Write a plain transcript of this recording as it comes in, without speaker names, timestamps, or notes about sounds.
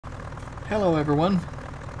Hello everyone,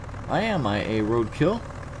 I am IA RoadKill,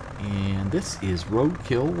 and this is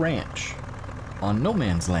RoadKill Ranch on No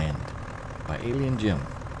Man's Land by Alien Jim,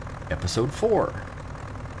 Episode 4.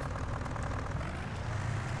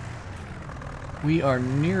 We are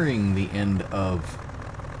nearing the end of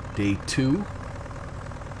Day 2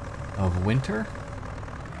 of winter.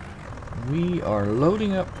 We are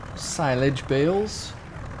loading up silage bales.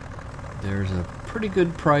 There's a pretty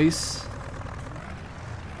good price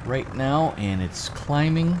right now, and it's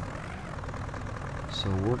climbing, so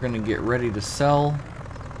we're gonna get ready to sell.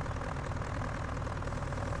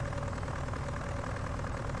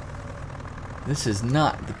 This is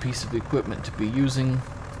not the piece of equipment to be using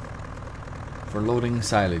for loading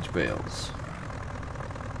silage bales.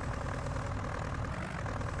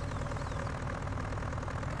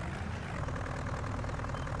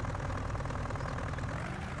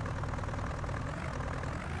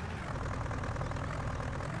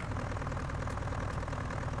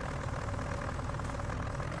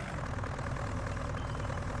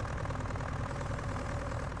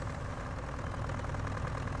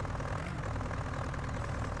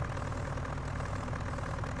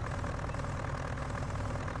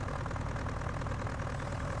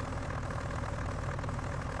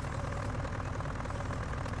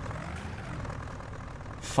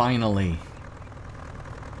 Finally.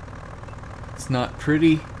 It's not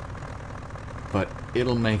pretty, but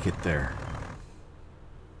it'll make it there.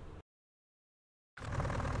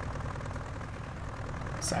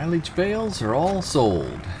 Silage bales are all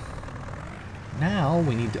sold. Now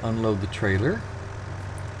we need to unload the trailer.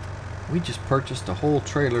 We just purchased a whole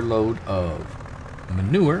trailer load of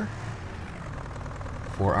manure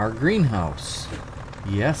for our greenhouse.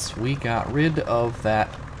 Yes, we got rid of that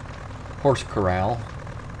horse corral.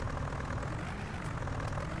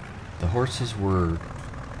 The horses were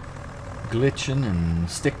glitching and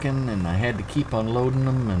sticking, and I had to keep unloading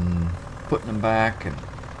them and putting them back, and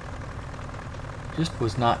just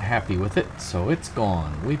was not happy with it, so it's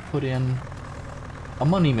gone. We put in a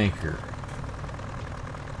money maker.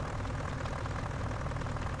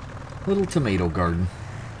 Little tomato garden.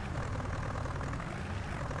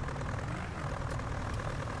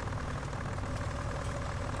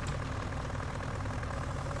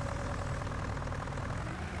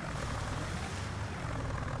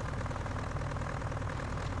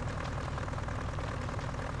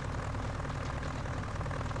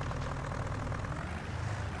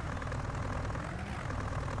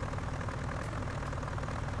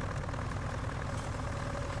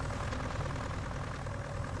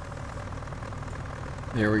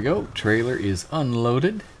 There we go, trailer is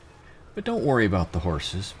unloaded, but don't worry about the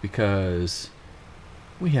horses because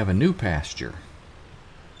we have a new pasture.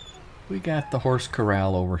 We got the horse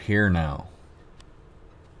corral over here now.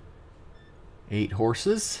 8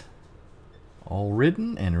 horses, all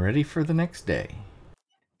ridden and ready for the next day.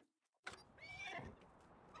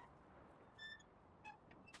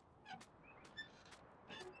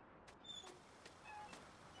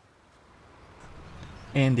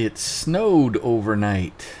 And it snowed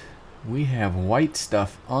overnight. We have white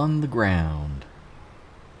stuff on the ground.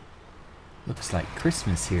 Looks like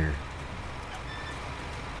Christmas here.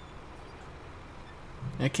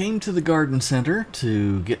 I came to the garden center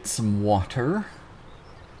to get some water.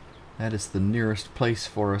 That is the nearest place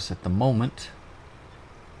for us at the moment.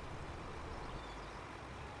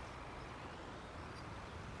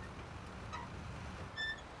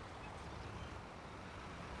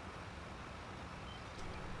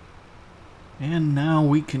 And now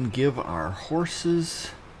we can give our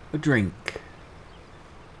horses a drink.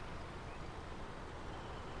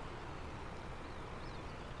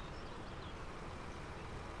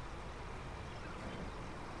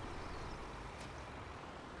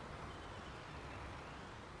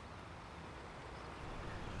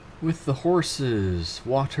 With the horses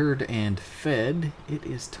watered and fed, it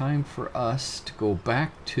is time for us to go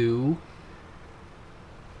back to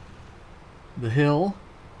the hill.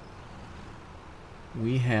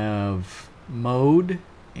 We have mowed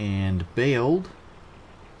and baled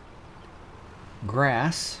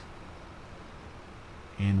grass,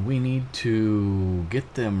 and we need to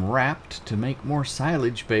get them wrapped to make more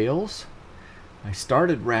silage bales. I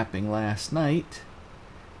started wrapping last night,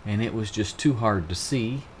 and it was just too hard to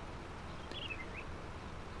see,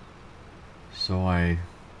 so I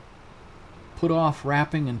put off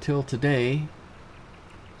wrapping until today.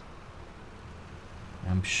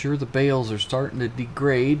 I'm sure the bales are starting to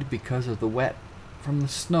degrade because of the wet from the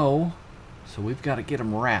snow, so we've got to get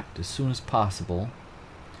them wrapped as soon as possible.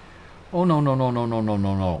 Oh no, no, no, no, no, no,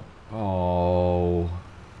 no, no. Oh.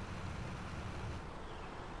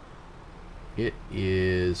 It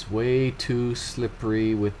is way too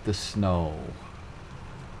slippery with the snow.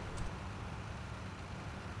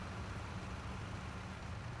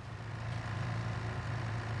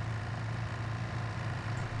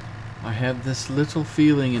 I have this little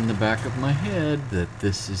feeling in the back of my head that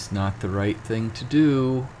this is not the right thing to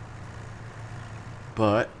do,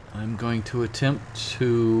 but I'm going to attempt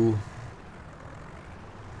to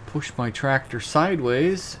push my tractor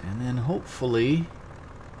sideways and then hopefully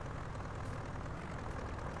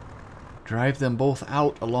drive them both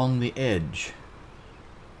out along the edge.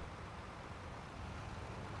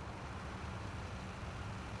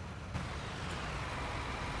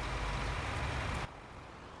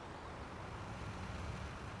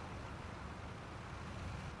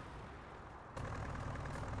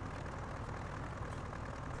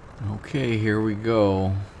 Okay, here we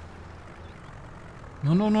go.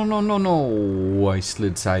 No, no, no, no, no, no! I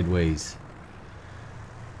slid sideways.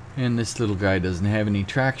 And this little guy doesn't have any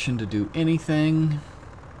traction to do anything.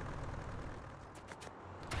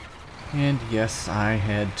 And yes, I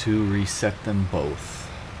had to reset them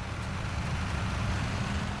both.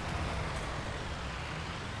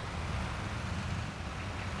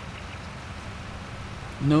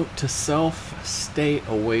 Note to self, stay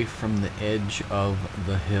away from the edge of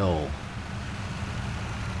the hill.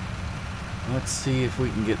 Let's see if we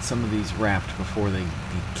can get some of these wrapped before they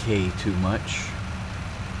decay too much.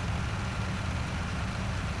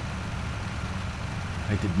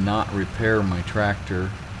 I did not repair my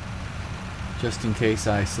tractor just in case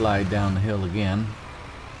I slide down the hill again.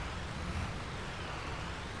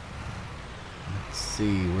 Let's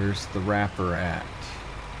see, where's the wrapper at?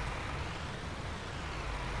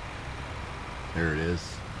 There it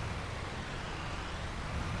is.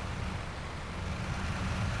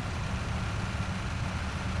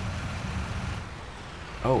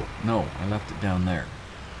 Oh, no, I left it down there.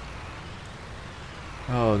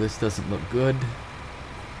 Oh, this doesn't look good.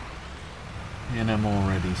 And I'm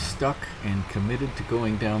already stuck and committed to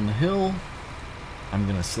going down the hill. I'm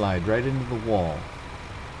gonna slide right into the wall.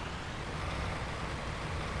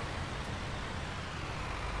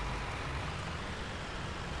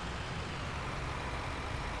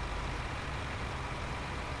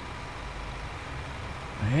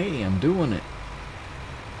 Hey, I'm doing it.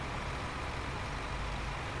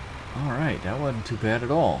 Alright, that wasn't too bad at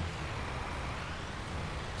all.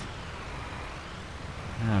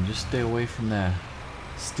 Now, just stay away from the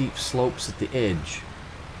steep slopes at the edge.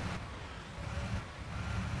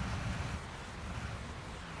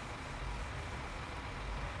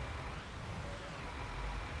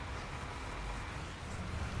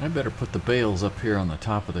 I better put the bales up here on the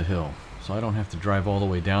top of the hill, so I don't have to drive all the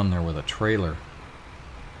way down there with a trailer.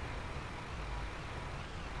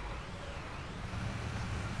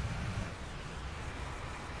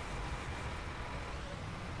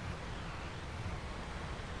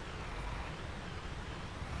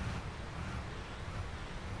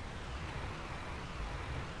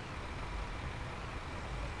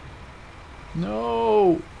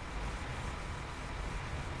 No!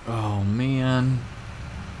 Oh, man.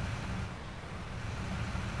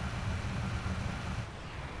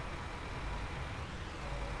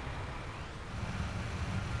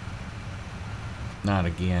 Not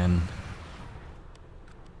again.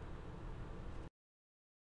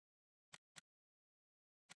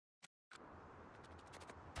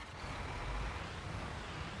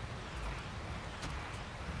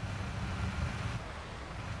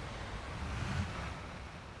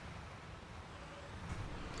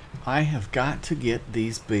 I have got to get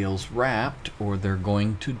these bales wrapped or they're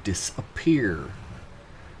going to disappear.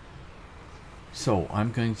 So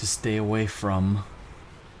I'm going to stay away from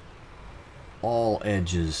all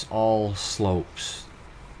edges, all slopes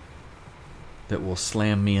that will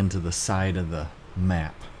slam me into the side of the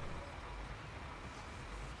map.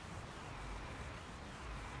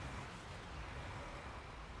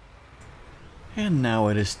 And now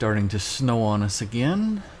it is starting to snow on us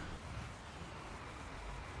again.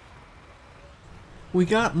 We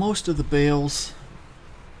got most of the bales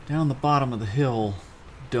down the bottom of the hill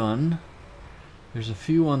done. There's a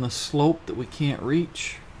few on the slope that we can't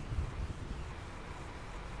reach.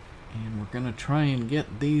 And we're going to try and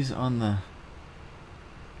get these on the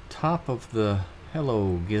top of the...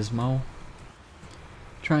 Hello, Gizmo.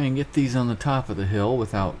 Try and get these on the top of the hill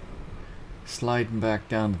without sliding back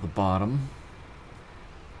down to the bottom.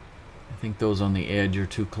 I think those on the edge are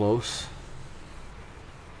too close.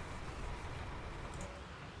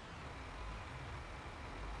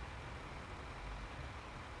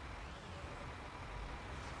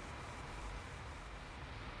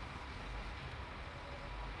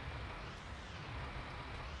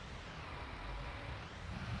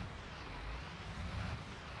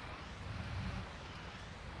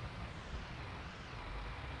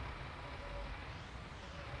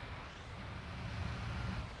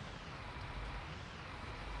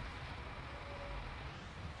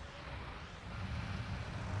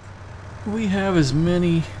 We have as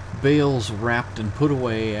many bales wrapped and put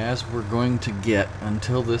away as we're going to get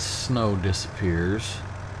until this snow disappears.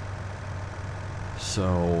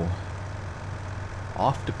 So,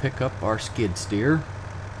 off to pick up our skid steer.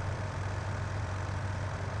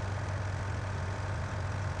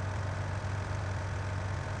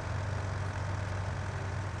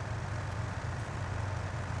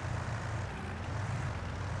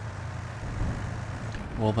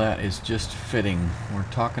 Well, that is just fitting. We're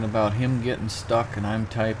talking about him getting stuck and I'm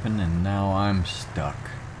typing and now I'm stuck.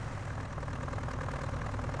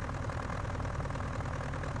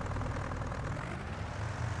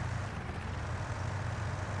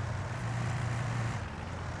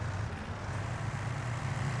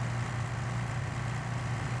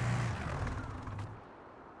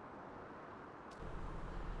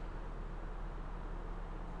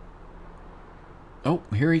 Oh,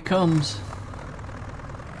 here he comes.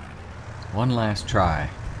 One last try.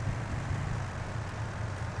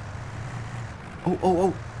 Oh, oh,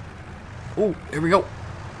 oh. Oh, here we go.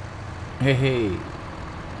 Hey, hey.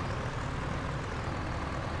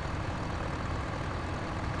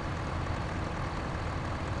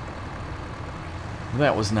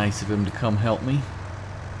 That was nice of him to come help me.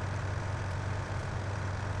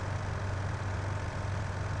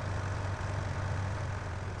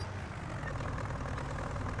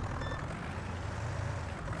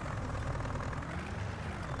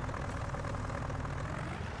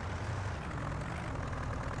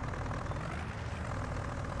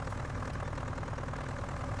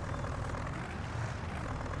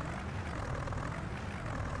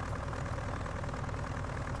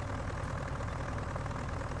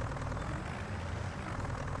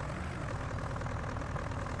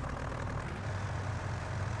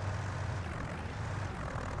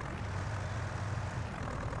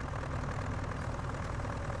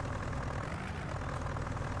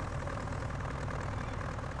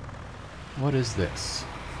 What is this?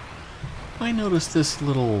 I noticed this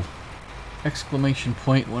little exclamation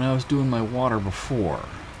point when I was doing my water before.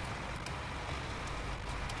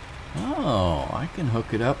 Oh, I can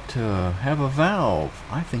hook it up to have a valve.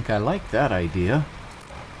 I think I like that idea.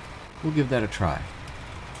 We'll give that a try.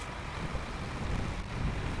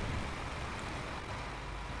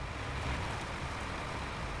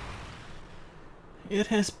 It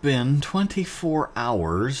has been 24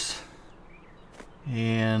 hours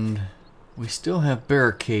and we still have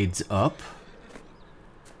barricades up.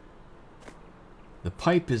 The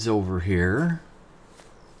pipe is over here.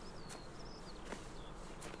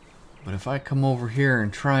 But if I come over here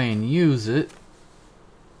and try and use it,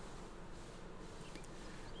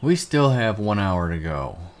 we still have 1 hour to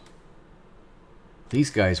go.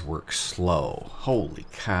 These guys work slow. Holy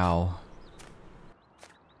cow.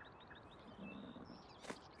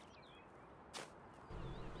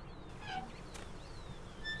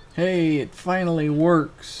 Hey, it finally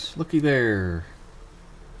works. Looky there.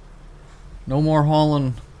 No more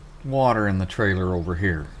hauling water in the trailer over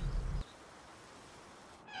here.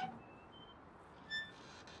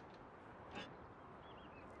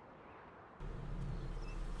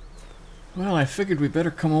 Well, I figured we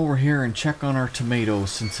better come over here and check on our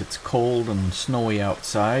tomatoes since it's cold and snowy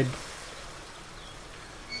outside.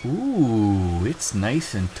 Ooh, it's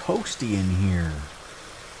nice and toasty in here.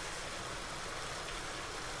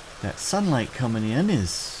 That sunlight coming in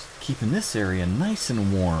is keeping this area nice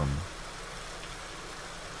and warm.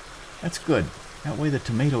 That's good. That way the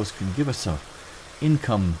tomatoes can give us a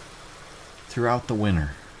income throughout the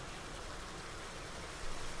winter.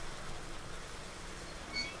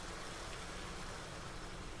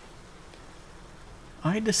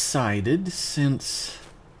 I decided, since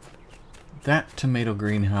that tomato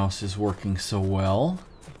greenhouse is working so well,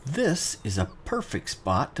 this is a perfect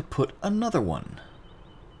spot to put another one.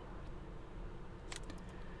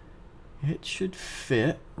 It should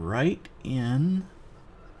fit right in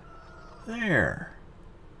there.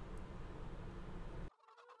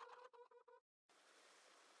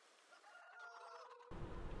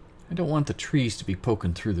 I don't want the trees to be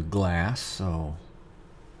poking through the glass, so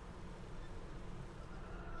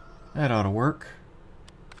that ought to work.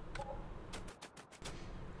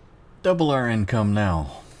 Double our income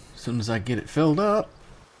now. As soon as I get it filled up.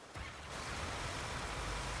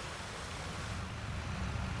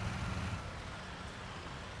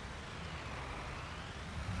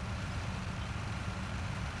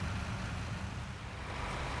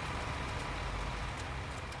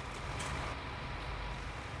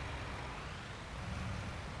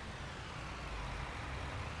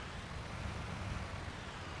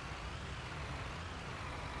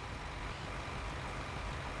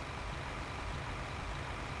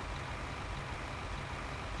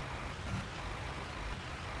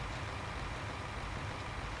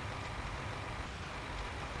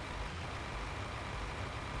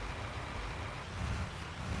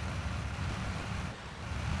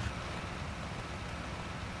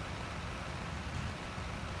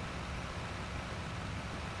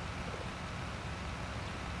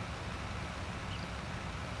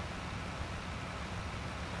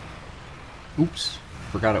 Oops,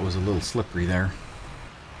 forgot it was a little slippery there.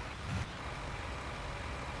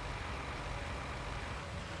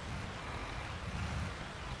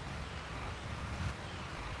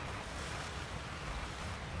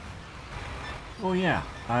 Oh yeah,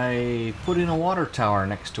 I put in a water tower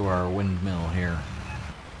next to our windmill here.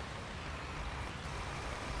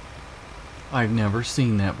 I've never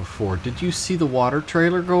seen that before. Did you see the water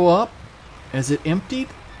trailer go up as it emptied?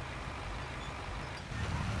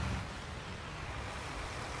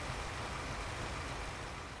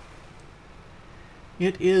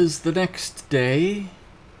 It is the next day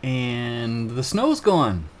and the snow's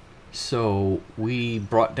gone. So we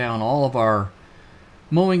brought down all of our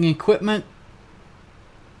mowing equipment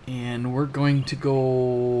and we're going to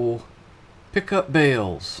go pick up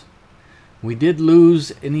bales. We did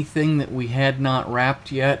lose anything that we had not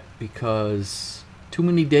wrapped yet because too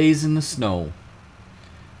many days in the snow.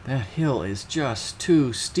 That hill is just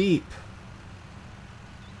too steep.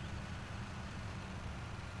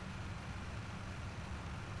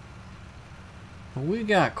 But we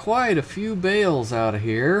got quite a few bales out of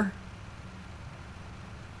here.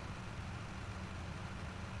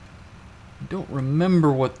 Don't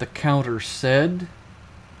remember what the counter said.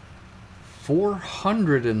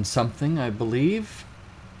 400 and something, I believe.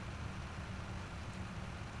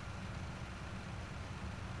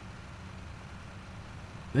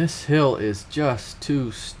 This hill is just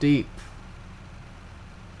too steep.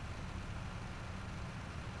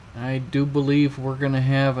 I do believe we're going to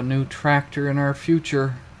have a new tractor in our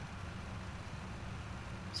future.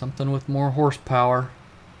 Something with more horsepower.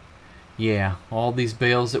 Yeah, all these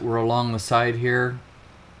bales that were along the side here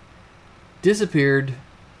disappeared.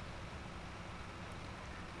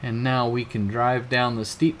 And now we can drive down the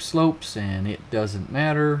steep slopes and it doesn't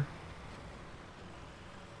matter.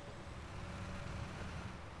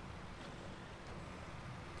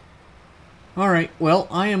 Alright, well,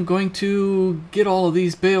 I am going to get all of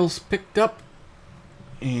these bales picked up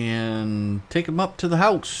and take them up to the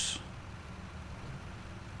house.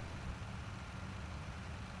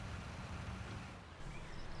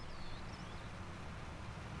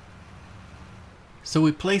 So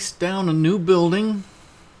we placed down a new building,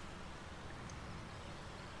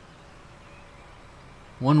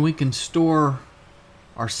 one we can store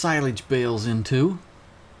our silage bales into,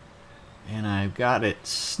 and I've got it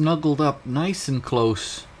snuggled up nice and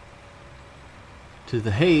close to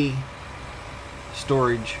the hay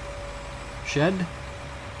storage shed.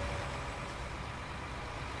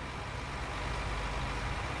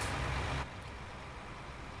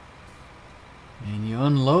 And you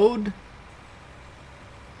unload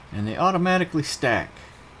and they automatically stack.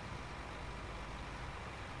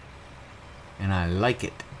 And I like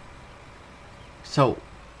it. So,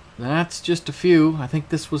 that's just a few. I think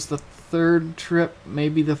this was the third trip,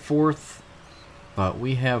 maybe the fourth. But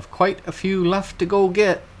we have quite a few left to go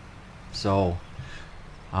get. So,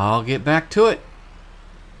 I'll get back to it.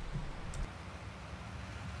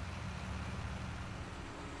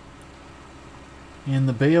 And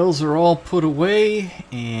the bales are all put away,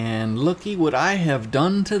 and looky what I have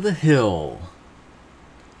done to the hill.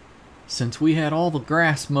 Since we had all the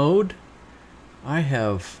grass mowed, I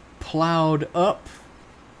have plowed up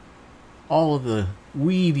all of the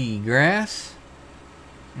weedy grass,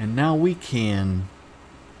 and now we can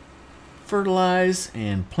fertilize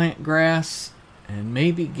and plant grass and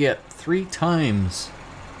maybe get 3 times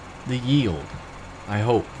the yield, I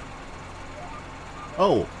hope.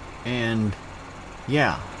 Oh, and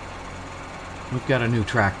yeah, we've got a new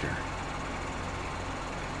tractor.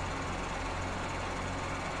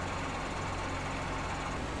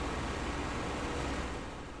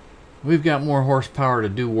 We've got more horsepower to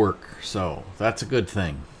do work, so that's a good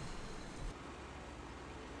thing.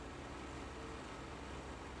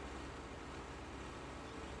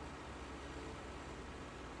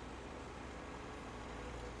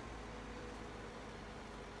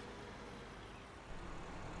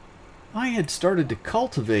 I had started to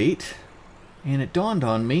cultivate, and it dawned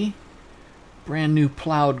on me, brand new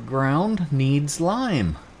plowed ground needs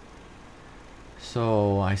lime.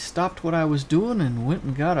 So I stopped what I was doing and went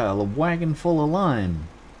and got a wagon full of lime.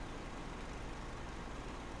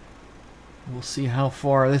 We'll see how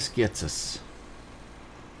far this gets us.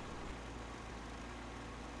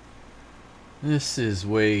 This is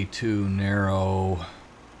way too narrow.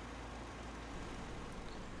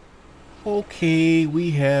 Okay,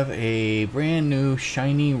 we have a brand new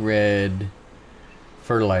shiny red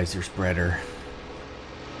fertilizer spreader.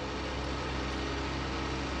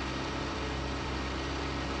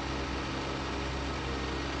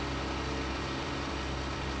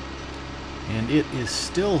 And it is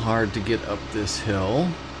still hard to get up this hill.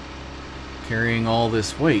 carrying all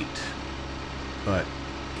this weight. But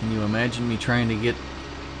can you imagine me trying to get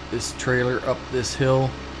this trailer up this hill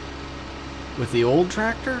with the old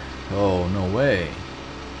tractor? Oh, no way.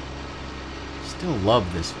 Still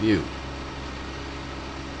love this view.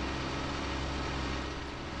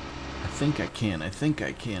 I think I can. I think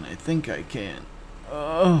I can. I think I can.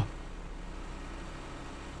 Oh.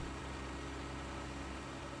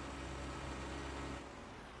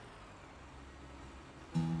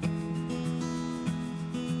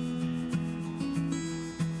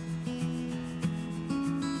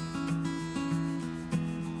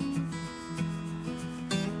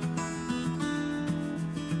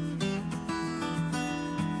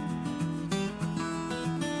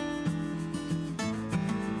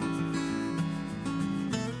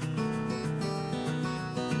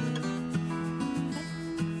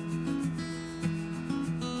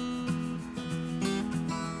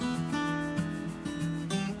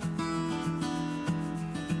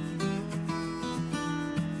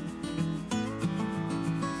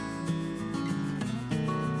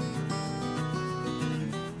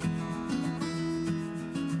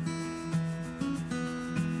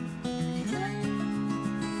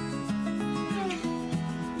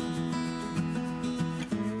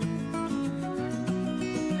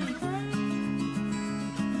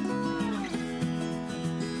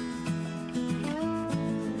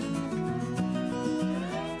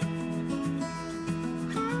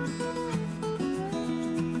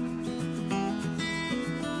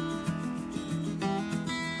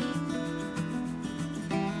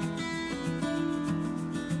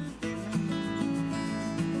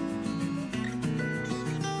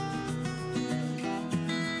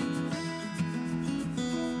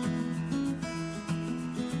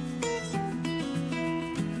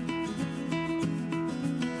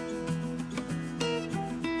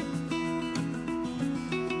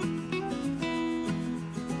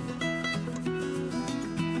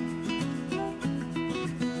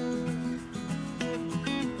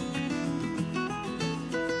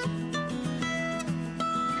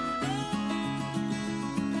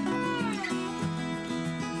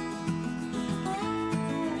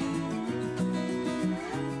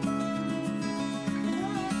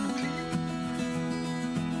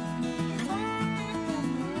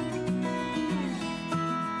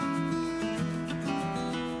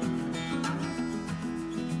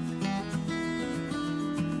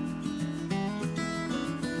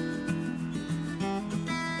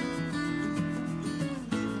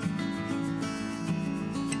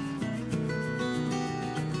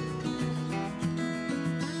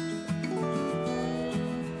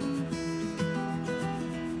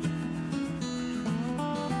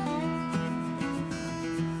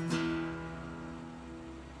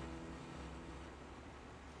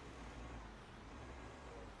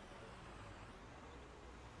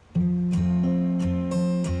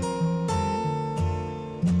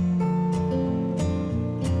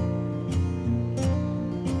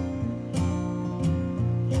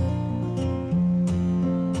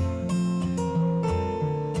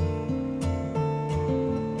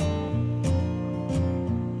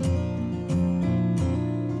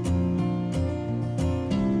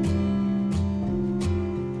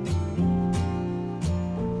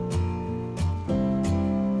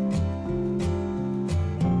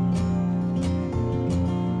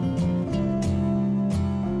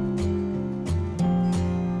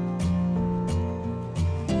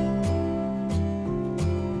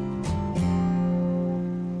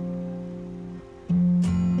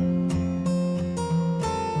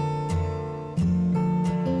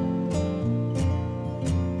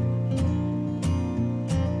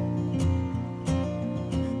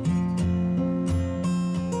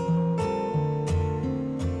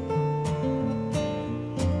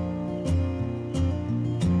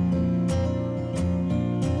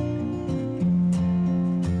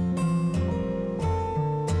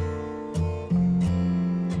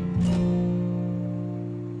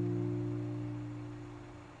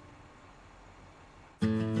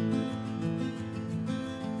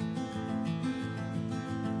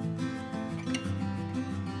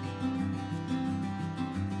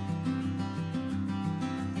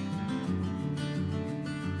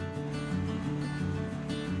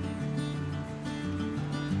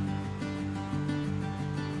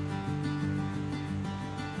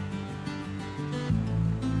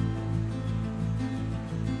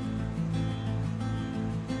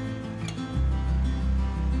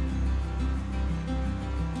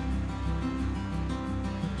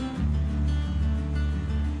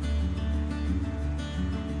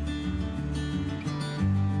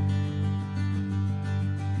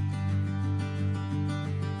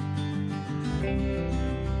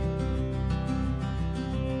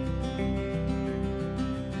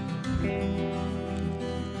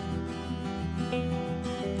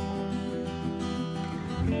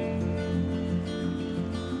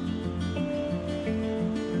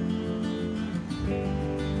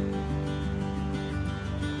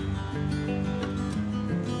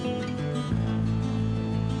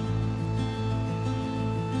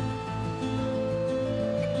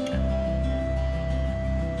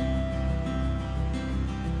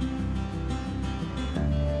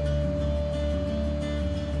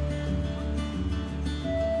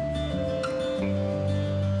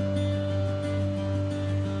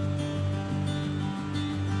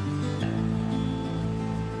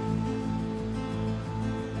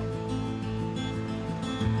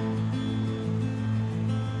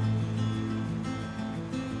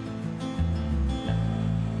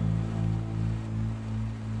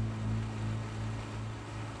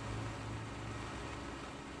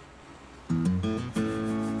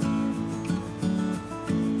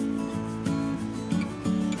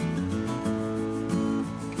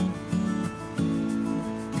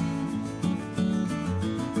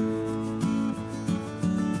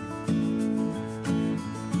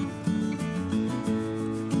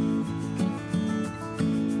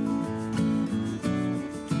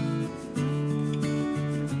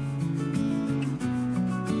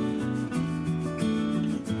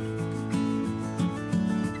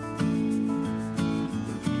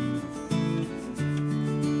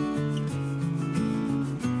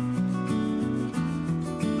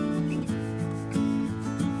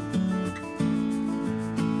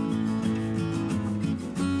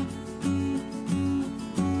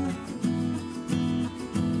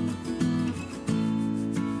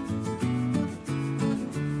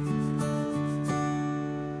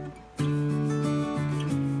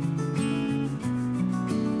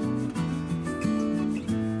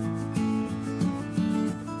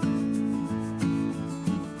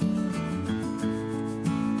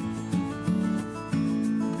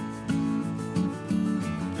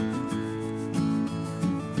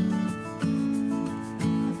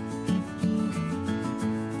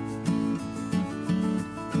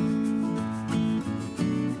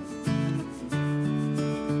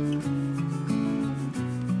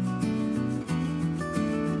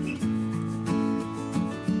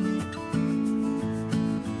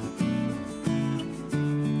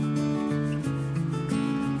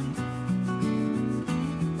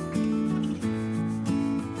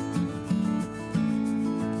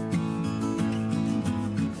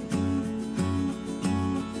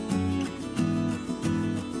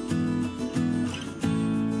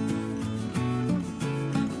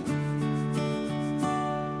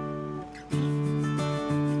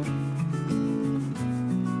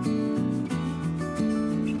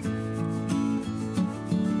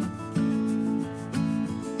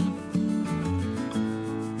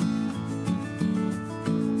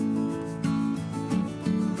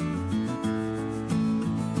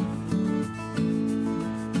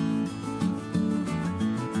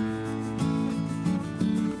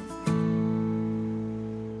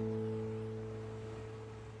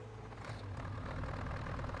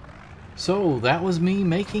 So that was me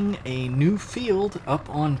making a new field up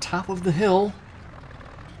on top of the hill.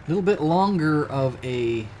 A little bit longer of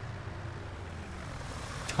a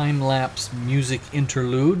time-lapse music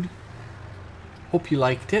interlude. Hope you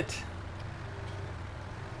liked it.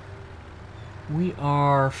 We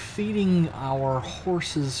are feeding our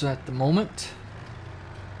horses at the moment.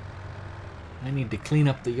 I need to clean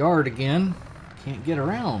up the yard again. Can't get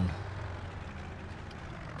around.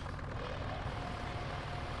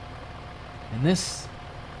 And this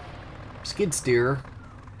skid steer,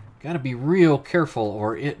 gotta be real careful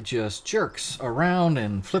or it just jerks around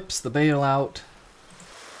and flips the bale out.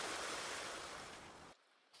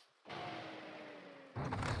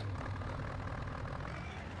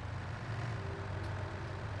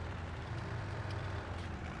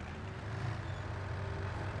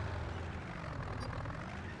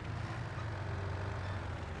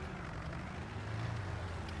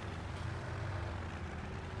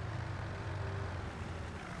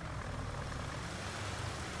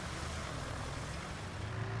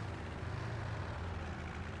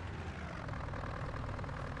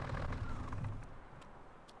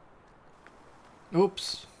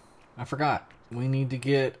 Oops, I forgot. We need to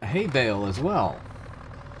get a hay bale as well.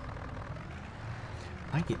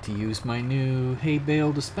 I get to use my new hay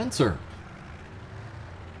bale dispenser.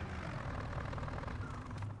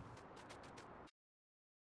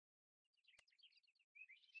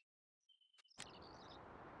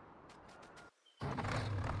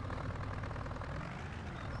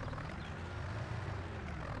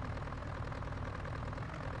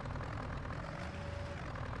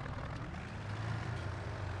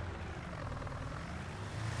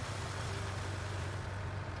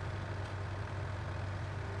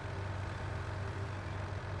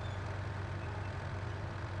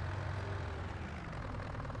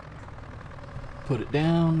 Put it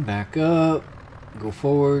down, back up, go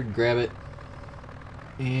forward, grab it,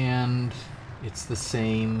 and it's the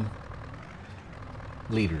same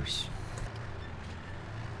leaders.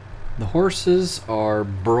 The horses are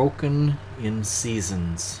broken in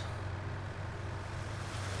seasons.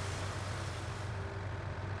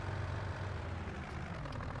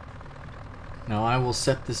 Now I will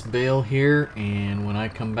set this bale here, and when I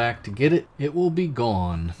come back to get it, it will be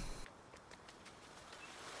gone.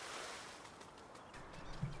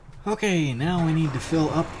 Okay, now we need to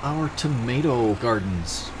fill up our tomato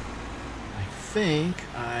gardens. I think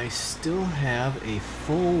I still have a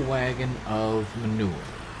full wagon of manure.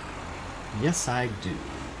 Yes, I do.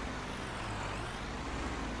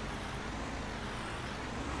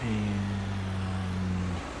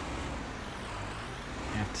 And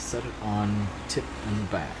I have to set it on tip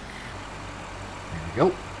and back. There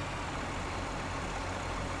we go.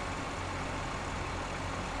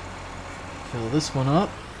 Fill this one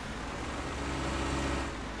up.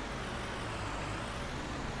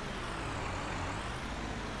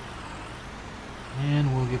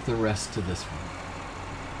 And we'll give the rest to this one.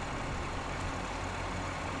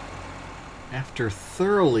 After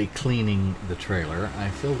thoroughly cleaning the trailer, I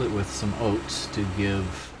filled it with some oats to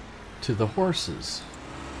give to the horses.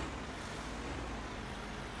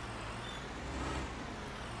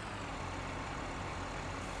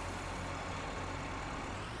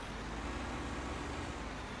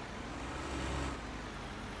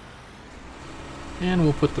 And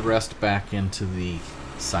we'll put the rest back into the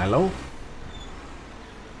silo.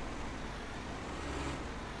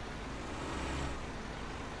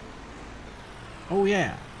 Oh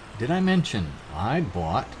yeah, did I mention I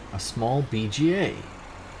bought a small BGA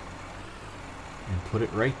and put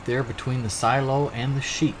it right there between the silo and the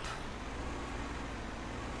sheep.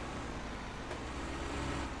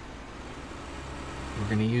 We're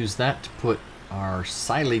going to use that to put our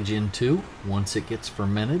silage into once it gets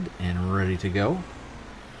fermented and ready to go.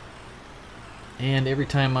 And every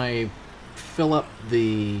time I fill up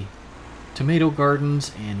the tomato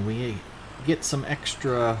gardens and we get some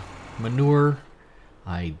extra manure,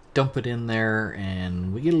 I dump it in there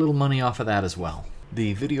and we get a little money off of that as well.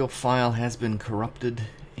 The video file has been corrupted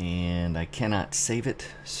and I cannot save it,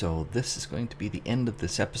 so this is going to be the end of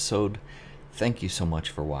this episode. Thank you so much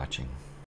for watching.